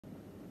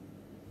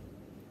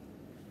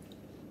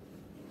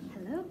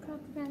Hello,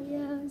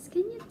 crocodiles.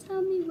 Can you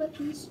tell me what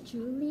Miss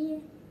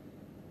Julie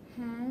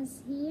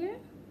has here?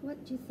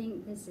 What do you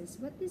think this is?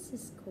 What this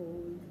is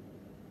called?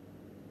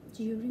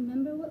 Do you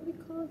remember what we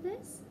call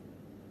this?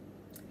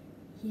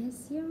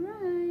 Yes, you're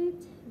right.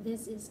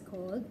 This is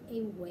called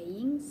a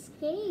weighing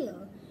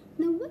scale.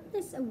 Now, what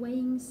does a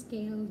weighing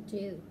scale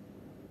do?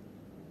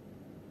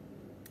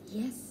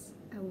 Yes,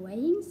 a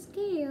weighing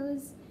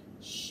scales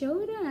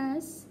showed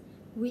us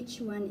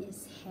which one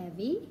is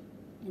heavy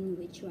and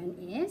which one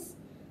is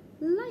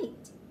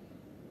light.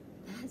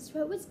 That's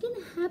right. What's going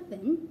to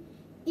happen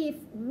if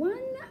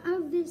one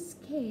of the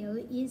scale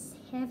is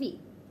heavy?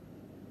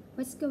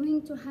 What's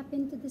going to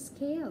happen to the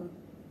scale?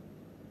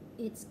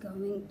 It's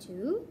going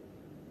to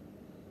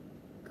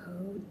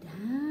go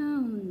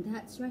down.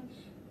 That's right.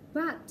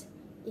 But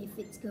if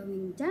it's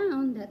going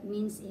down, that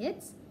means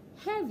it's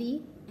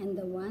heavy, and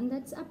the one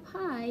that's up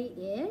high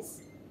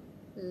is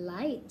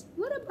light.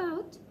 What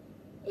about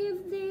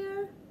if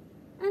they're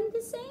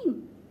the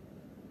same?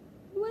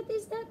 What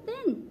is that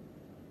then?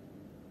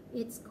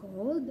 It's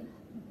called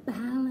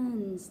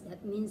balance.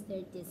 That means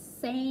they're the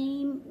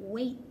same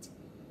weight.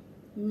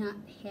 Not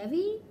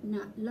heavy,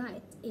 not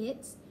light.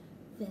 It's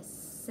the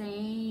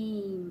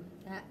same.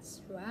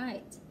 That's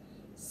right.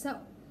 So,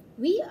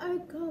 we are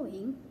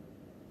going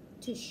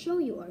to show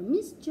you, or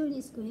Miss Julie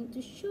is going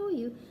to show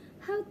you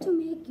how to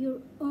make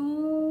your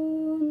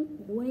own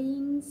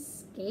weighing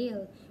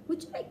scale.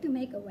 Would you like to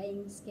make a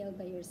weighing scale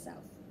by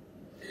yourself?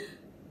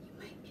 You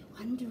might be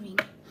wondering,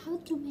 how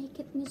to make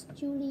it, Miss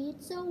Julie?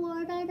 It's so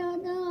hard, I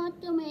don't know how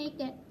to make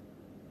it.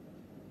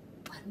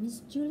 Well, Miss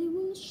Julie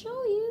will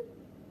show you.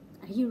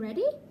 Are you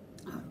ready?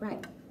 All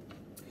right.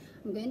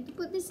 I'm going to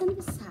put this on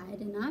the side,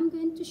 and I'm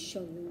going to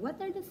show you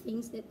what are the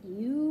things that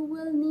you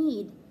will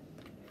need.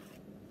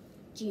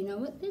 Do you know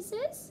what this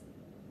is?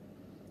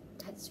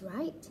 That's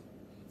right.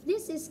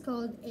 This is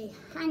called a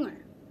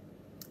hanger.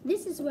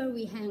 This is where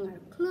we hang our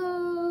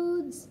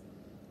clothes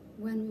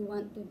when we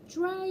want to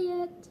dry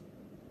it.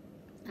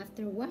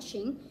 After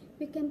washing,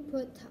 we can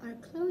put our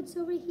clothes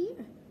over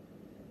here.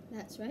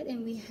 That's right,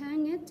 and we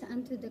hang it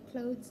onto the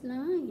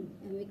clothesline,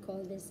 and we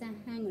call this a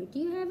hanger. Do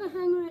you have a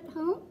hanger at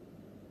home?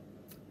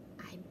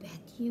 I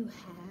bet you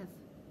have.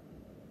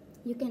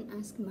 You can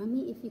ask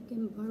Mommy if you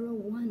can borrow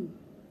one.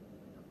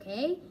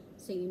 Okay,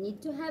 so you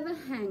need to have a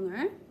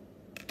hanger,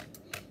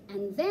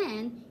 and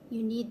then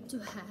you need to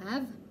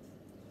have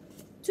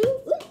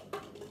two.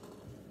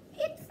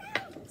 It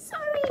fell.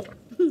 Sorry.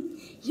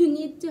 You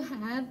need to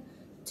have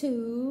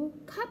 2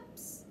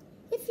 cups.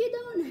 If you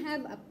don't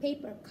have a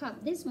paper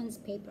cup, this one's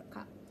paper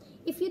cup.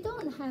 If you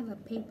don't have a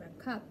paper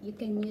cup, you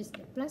can use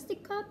the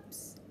plastic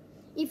cups.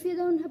 If you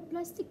don't have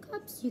plastic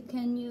cups, you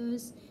can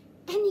use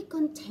any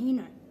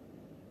container.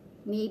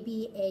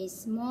 Maybe a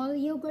small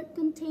yogurt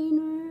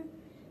container,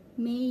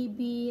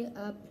 maybe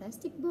a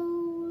plastic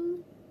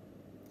bowl.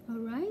 All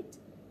right?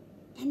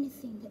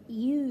 Anything that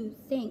you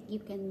think you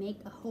can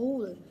make a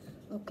hole.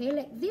 Okay,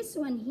 like this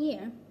one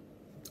here,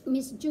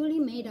 Miss Julie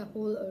made a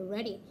hole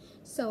already.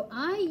 So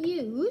I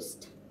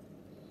used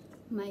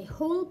my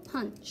hole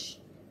punch.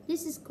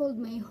 This is called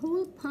my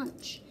hole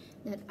punch,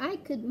 that I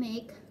could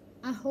make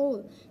a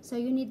hole. So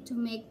you need to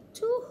make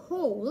 2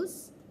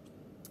 holes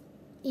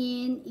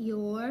in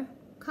your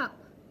cup.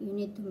 You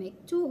need to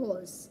make 2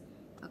 holes.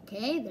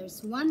 Okay,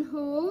 there's 1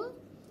 hole,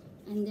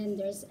 and then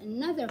there's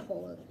another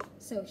hole.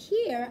 So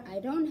here, I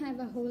don't have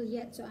a hole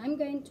yet, so I'm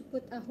going to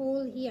put a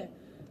hole here.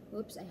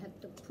 Oops, I have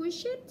to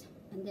push it,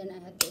 and then I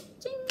have to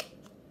ting,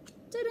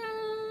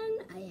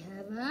 ta-da! I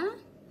have a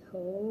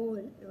hole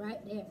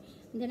right there.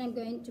 And then I'm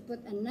going to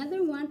put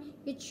another one.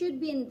 It should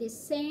be in the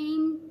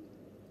same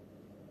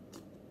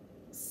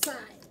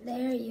side.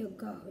 There you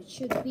go. It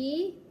should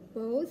be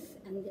both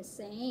and the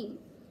same.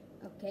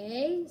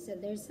 Okay, so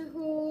there's a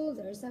hole,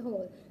 there's a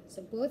hole.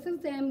 So both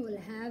of them will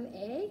have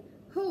a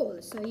hole.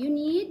 So you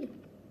need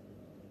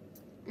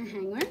a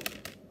hanger.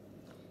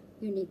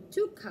 You need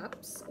 2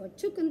 cups or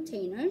 2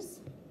 containers.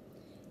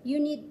 You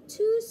need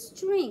 2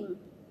 string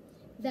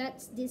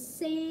that's the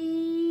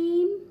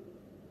same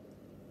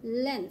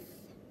length.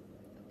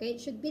 Okay,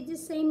 it should be the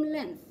same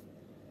length.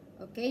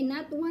 Okay,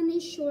 not one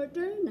is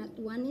shorter, not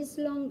one is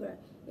longer.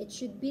 It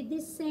should be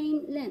the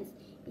same length.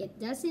 It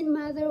doesn't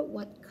matter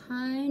what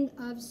kind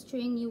of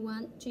string you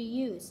want to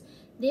use.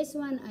 This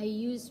one I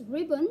use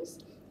ribbons.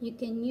 You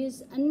can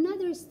use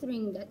another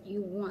string that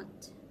you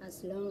want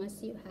as long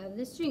as you have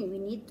the string. We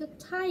need to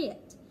tie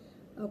it.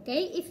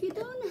 Okay, if you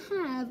don't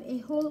have a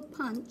hole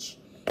punch,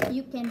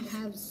 you can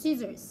have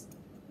scissors.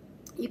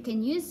 You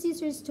can use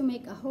scissors to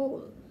make a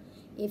hole.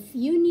 If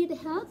you need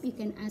help, you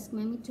can ask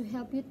Mommy to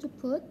help you to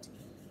put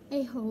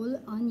a hole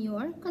on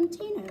your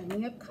container,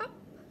 on your cup,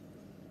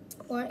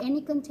 or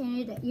any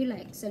container that you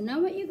like. So now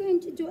what you're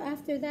going to do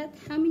after that,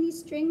 how many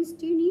strings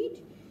do you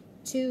need?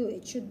 2.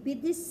 It should be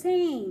the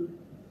same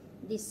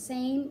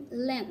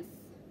length.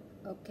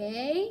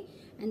 Okay,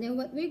 and then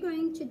what we're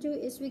going to do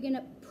is we're going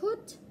to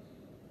put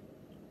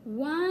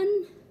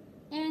one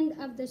end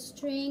of the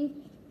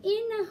string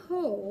in a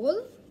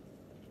hole.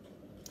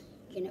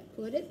 You're going to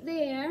put it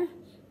there,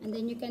 And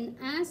then you can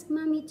ask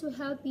mommy to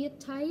help you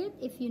tie it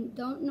if you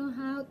don't know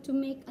how to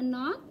make a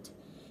knot.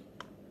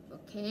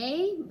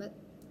 Okay, but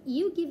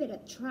you give it a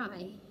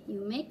try.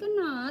 You make a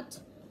knot.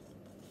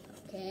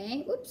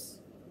 Okay, oops,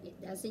 it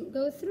doesn't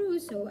go through,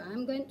 so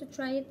I'm going to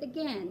try it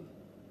again.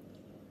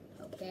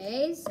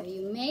 Okay, so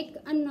you make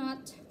a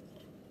knot,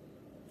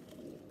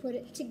 you put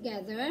it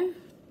together.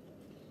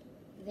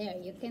 There,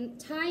 you can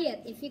tie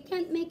it. If you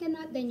can't make a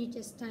knot, then you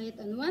just tie it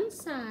on one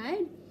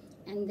side,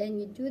 and then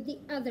you do the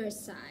other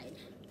side.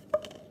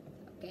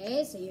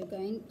 Okay, so you're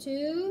going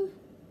to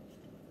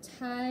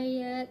tie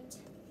it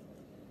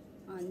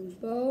on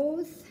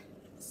both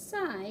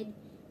sides.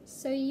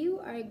 So you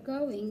are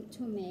going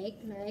to make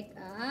like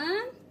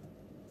a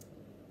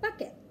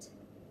bucket,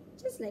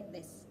 just like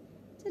this.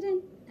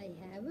 Ta-da! I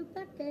have a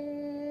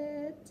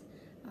bucket.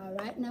 All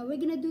right, now we're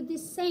gonna do the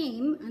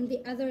same on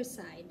the other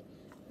side.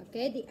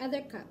 Okay, the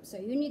other cup. So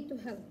you need to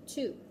have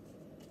two.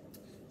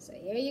 So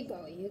here you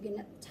go. You're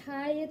gonna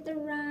tie it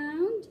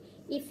around.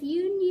 If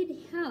you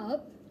need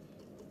help,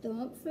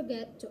 don't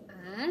forget to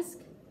ask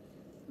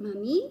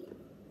mommy,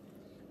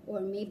 or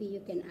maybe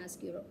you can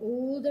ask your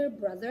older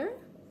brother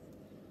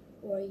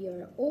or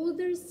your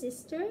older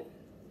sister,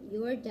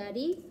 your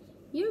daddy,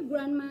 your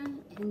grandma,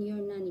 and your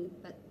nanny.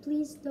 But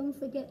please don't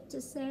forget to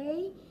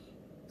say,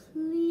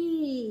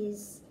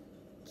 please,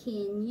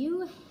 can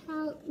you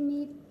help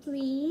me,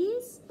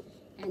 please?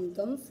 And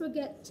don't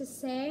forget to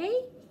say,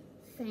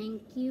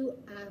 thank you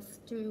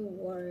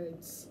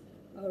afterwards.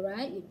 All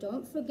right, you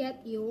don't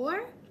forget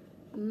your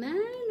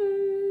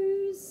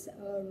manners.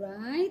 All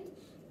right,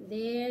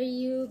 there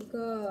you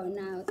go.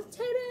 Now,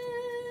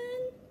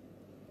 ta-da!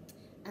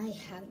 I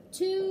have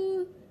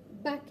two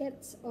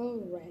buckets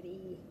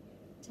already.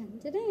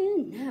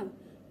 Dun-dun-dun. Now,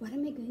 what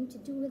am I going to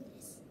do with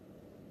this?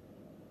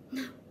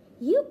 Now,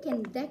 you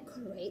can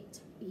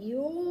decorate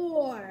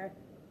your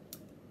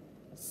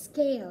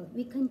scale.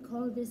 We can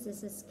call this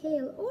as a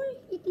scale, or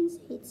you can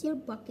say it's your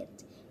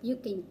bucket. You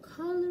can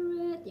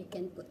color it, you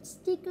can put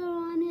sticker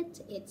on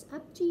it. It's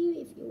up to you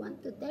if you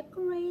want to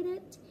decorate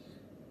it.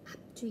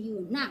 Up to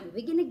you. Now,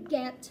 we're gonna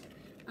get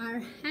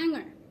our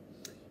hanger.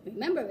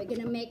 Remember, we're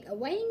gonna make a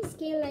weighing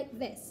scale like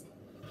this.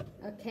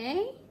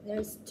 Okay,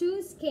 there's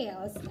two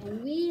scales,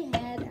 and we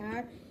had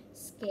our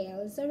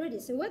scales already.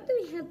 So what do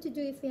we have to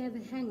do if we have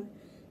a hanger?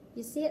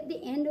 You see at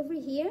the end over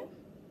here,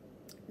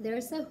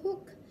 there's a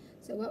hook.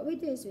 So what we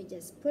do is we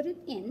just put it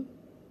in,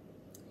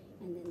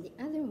 and then the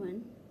other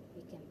one,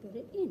 we can put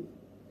it in.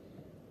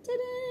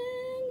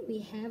 Ta-da! We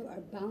have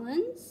our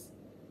balance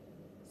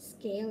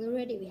scale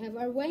already. We have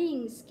our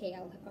weighing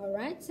scale. All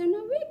right, so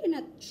now we're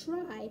gonna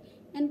try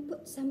and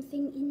put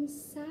something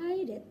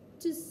inside it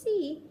to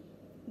see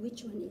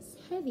which one is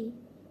heavy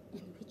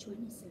and which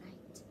one is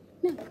light.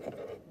 Now,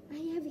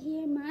 I have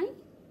here my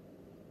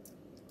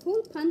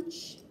hole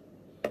punch,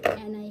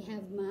 and I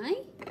have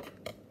my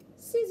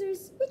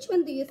scissors. Which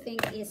one do you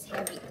think is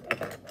heavy?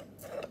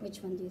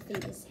 Which one do you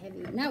think is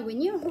heavy? Now,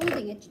 when you're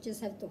holding it, you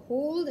just have to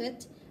hold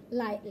it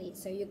lightly.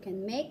 So you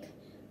can make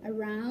a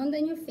round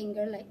on your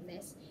finger like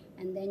this,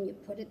 and then you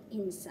put it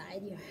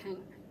inside your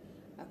hanger.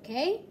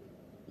 Okay?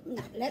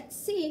 Now, let's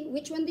see.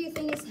 Which one do you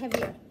think is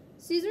heavier?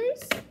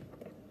 Scissors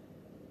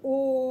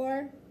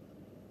or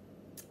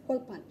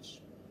hole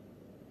punch?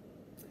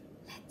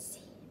 Let's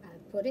see. I'll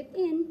put it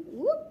in.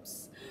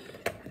 Whoops.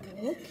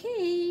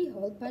 Okay,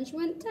 hole punch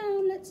went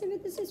down. Let's see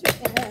with the scissors.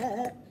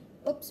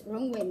 Oops,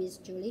 wrong way, Miss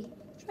Julie.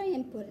 Try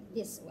and put it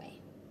this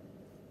way.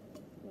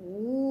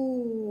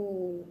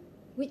 Ooh,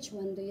 which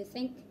one do you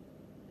think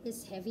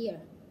is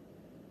heavier?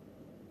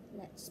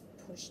 Let's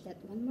push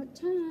that one more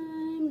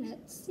time.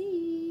 Let's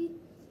see.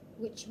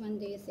 Which one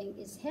do you think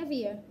is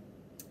heavier?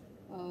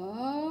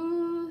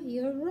 Oh,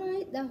 you're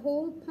right. The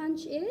hole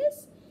punch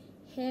is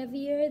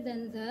heavier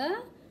than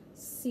the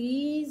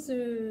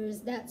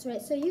scissors. That's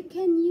right. So you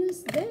can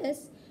use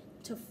this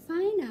to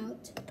find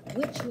out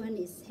which one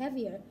is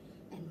heavier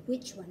and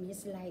which one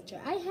is lighter.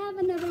 I have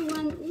another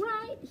one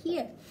right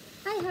here.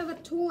 I have a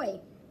toy.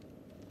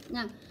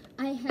 Now,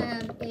 I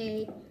have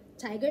a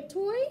tiger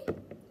toy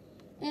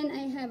and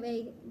I have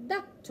a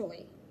duck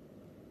toy.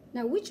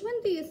 Now, which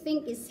one do you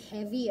think is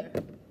heavier?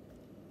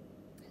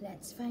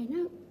 Let's find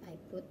out. I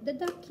put the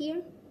duck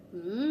here.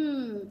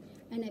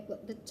 And I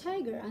put the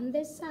tiger on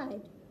this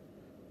side.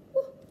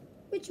 Ooh,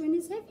 which one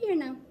is heavier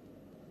now?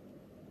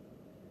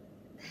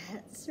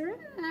 That's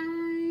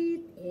right.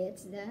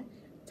 It's the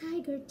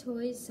tiger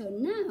toy. So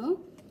now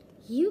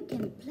you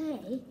can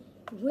play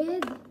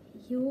with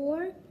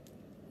your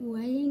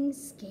weighing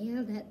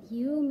scale that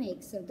you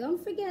make. So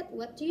don't forget,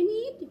 what do you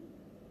need?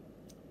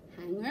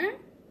 Hanger,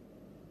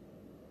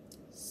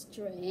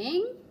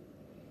 string,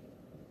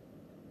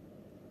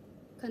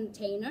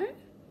 container.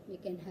 You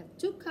can have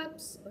 2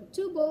 cups or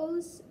 2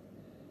 bowls.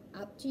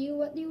 Up to you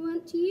what you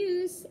want to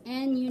use.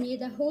 And you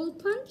need a hole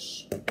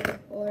punch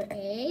or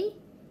a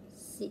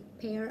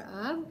pair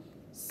of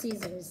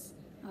scissors.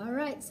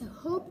 Alright, so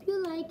hope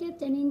you like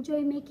it and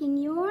enjoy making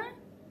your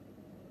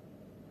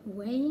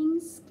weighing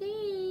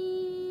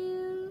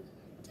scale.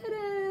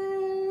 Ta-da!